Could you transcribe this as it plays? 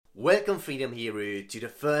Welcome, Freedom Hero, to the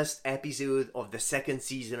first episode of the second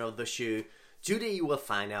season of the show. Today you will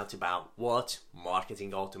find out about what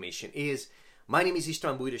marketing automation is. My name is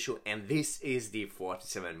István Bújdosó and this is the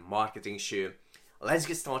 47 Marketing Show. Let's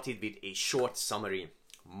get started with a short summary.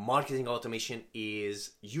 Marketing automation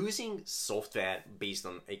is using software based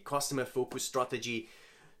on a customer-focused strategy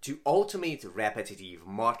to automate repetitive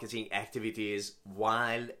marketing activities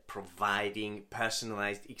while providing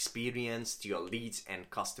personalized experience to your leads and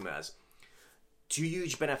customers. Two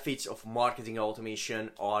huge benefits of marketing automation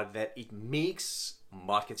are that it makes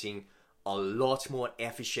marketing a lot more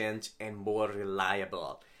efficient and more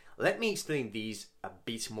reliable. Let me explain these a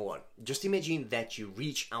bit more. Just imagine that you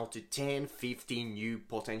reach out to 10-15 new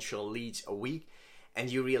potential leads a week and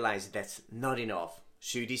you realize that's not enough.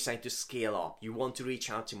 So you decide to scale up. You want to reach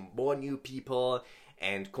out to more new people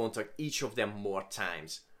and contact each of them more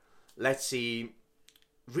times. Let's say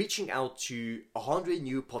reaching out to 100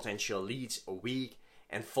 new potential leads a week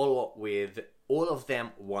and follow up with all of them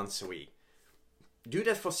once a week. Do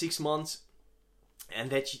that for 6 months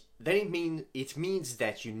and it means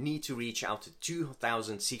that you need to reach out to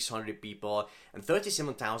 2,600 people and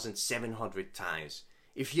 37,700 times.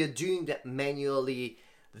 If you're doing that manually,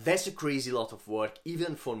 that's a crazy lot of work,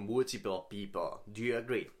 even for multiple people. Do you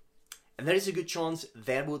agree? And there is a good chance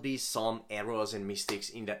there will be some errors and mistakes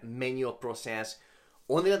in that manual process.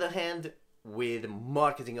 On the other hand, with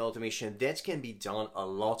marketing automation, that can be done a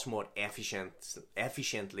lot more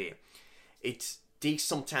efficiently. It takes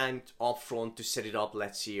some time upfront to set it up,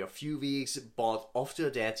 let's say a few weeks, but after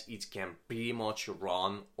that it can pretty much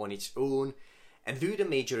run on its own and do the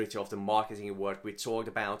majority of the marketing work we talked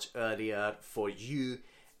about earlier for you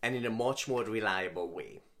and in a much more reliable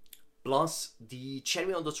way. Plus, the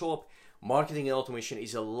cherry on the top, marketing automation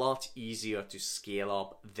is a lot easier to scale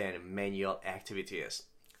up than manual activities.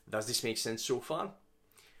 Does this make sense so far?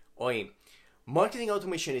 Okay. Marketing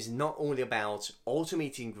automation is not only about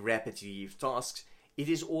automating repetitive tasks, it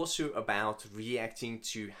is also about reacting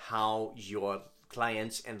to how your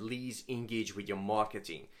clients and leads engage with your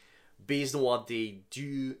marketing. Based on what they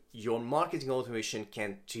do, your marketing automation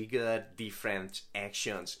can trigger different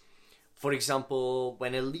actions. For example,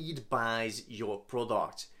 when a lead buys your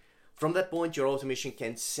product, from that point your automation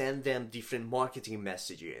can send them different marketing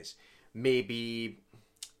messages, maybe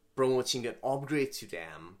promoting an upgrade to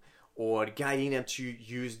them or guiding them to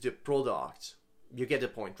use the product. You get the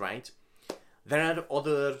point, right? There are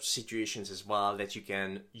other situations as well that you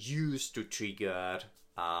can use to trigger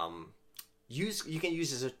you can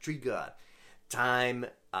use as a trigger time,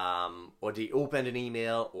 or they open an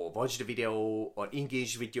email or watch the video or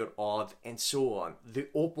engage with your ad and so on. The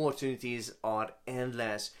opportunities are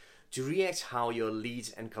endless to react how your leads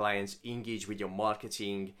and clients engage with your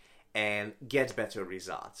marketing and get better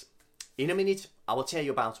results. In a minute, I will tell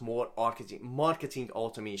you about more marketing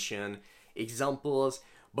automation examples,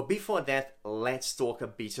 but before that, let's talk a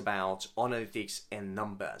bit about analytics and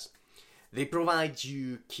numbers. They provide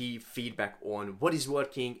you key feedback on what is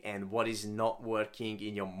working and what is not working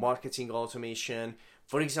in your marketing automation.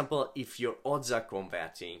 For example, if your ads are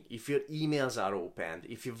converting, if your emails are opened,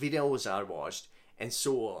 if your videos are watched, and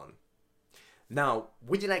so on. Now,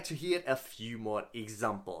 would you like to hear a few more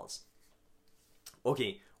examples?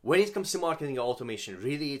 Okay, when it comes to marketing automation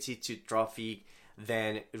related to traffic,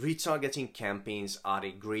 then retargeting campaigns are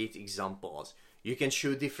a great example. You can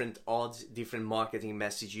show different ads, different marketing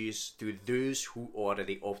messages to those who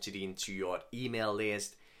already opted into your email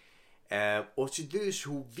list, or to those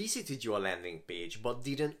who visited your landing page but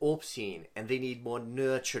didn't opt in and they need more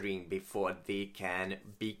nurturing before they can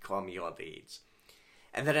become your leads.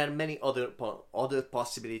 And there are many other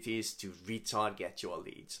possibilities to retarget your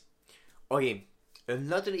leads. Okay,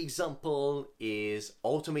 another example is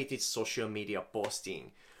automated social media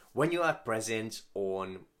posting. When you are present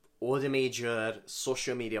on all the major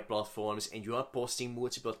social media platforms and you are posting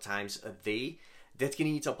multiple times a day, that can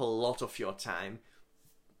eat up a lot of your time.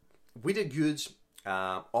 With a good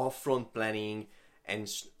upfront planning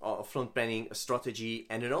strategy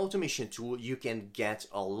and an automation tool, you can get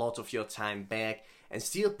a lot of your time back and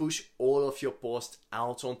still push all of your posts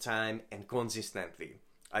out on time and consistently.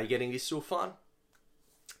 Are you getting this so far?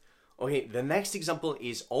 Okay, the next example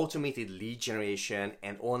is automated lead generation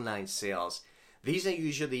and online sales. These are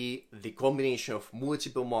usually the combination of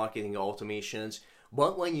multiple marketing automations,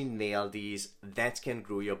 but when you nail these, that can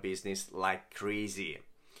grow your business like crazy.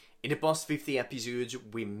 In the past 50 episodes,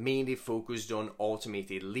 we mainly focused on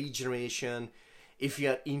automated lead generation. If you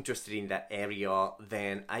are interested in that area,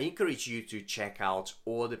 then I encourage you to check out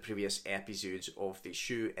all the previous episodes of the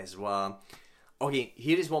show as well. Okay,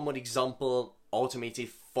 here is one more example: automated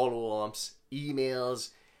follow-ups, emails,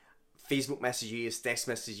 Facebook messages, text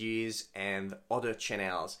messages, and other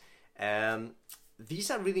channels.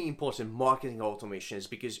 These are really important marketing automations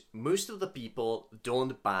because most of the people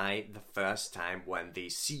don't buy the first time when they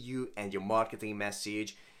see you and your marketing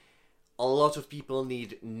message. A lot of people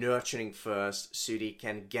need nurturing first so they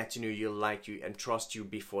can get to know you, like you, and trust you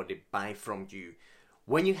before they buy from you.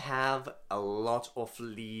 When you have a lot of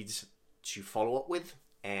leads to follow up with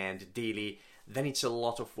and daily, then it's a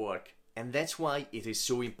lot of work. And that's why it is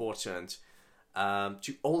so important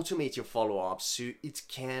to automate your follow-ups so it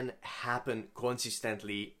can happen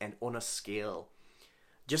consistently and on a scale.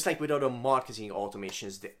 Just like with other marketing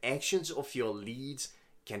automations, the actions of your leads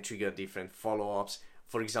can trigger different follow-ups.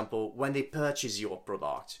 For example, when they purchase your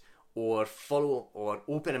product, or follow or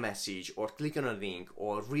open a message, or click on a link,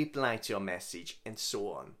 or reply to a message, and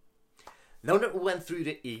so on. Now that we went through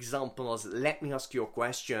the examples, let me ask you a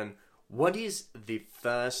question. What is the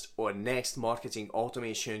first or next marketing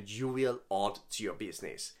automation you will add to your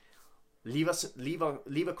business? Leave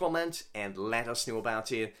a comment and let us know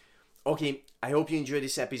about it. Okay, I hope you enjoyed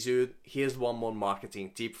this episode. Here's one more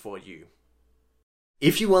marketing tip for you.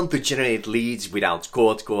 If you want to generate leads without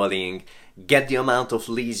cold calling, get the amount of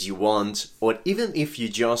leads you want, or even if you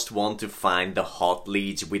just want to find the hot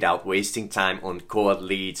leads without wasting time on cold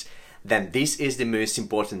leads, then this is the most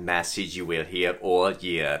important message you will hear all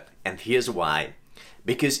year. And here's why.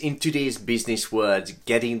 Because in today's business world,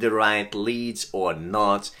 getting the right leads or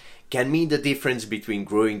not can mean the difference between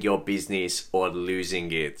growing your business or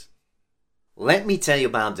losing it. Let me tell you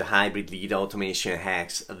about the hybrid lead automation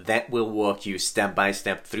hacks that will walk you step by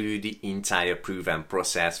step through the entire proven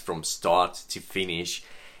process from start to finish.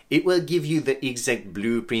 It will give you the exact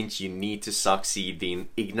blueprint you need to succeed in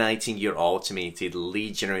igniting your automated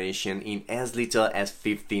lead generation in as little as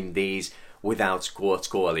 15 days without cold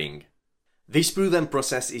calling. This proven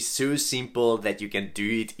process is so simple that you can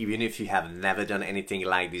do it even if you have never done anything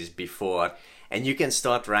like this before, and you can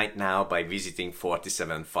start right now by visiting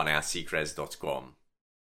 47funnelsecrets.com.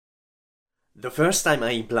 The first time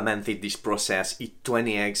I implemented this process, it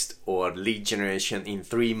 20x'd our lead generation in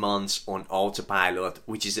 3 months on autopilot,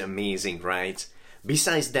 which is amazing, right?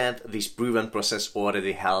 Besides that, this proven process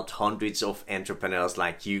already helped hundreds of entrepreneurs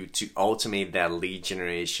like you to automate their lead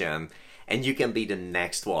generation, and you can be the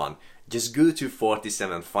next one. Just go to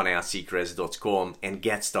 47funnelsecrets.com and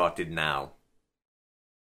get started now.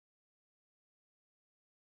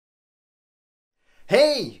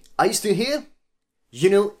 Hey, are you still here? You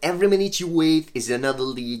know, every minute you wait is another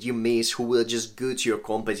lead you miss who will just go to your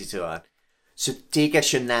competitor. So take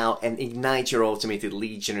action now and ignite your automated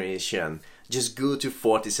lead generation. Just go to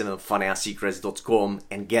 47funnelsecrets.com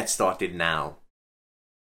and get started now.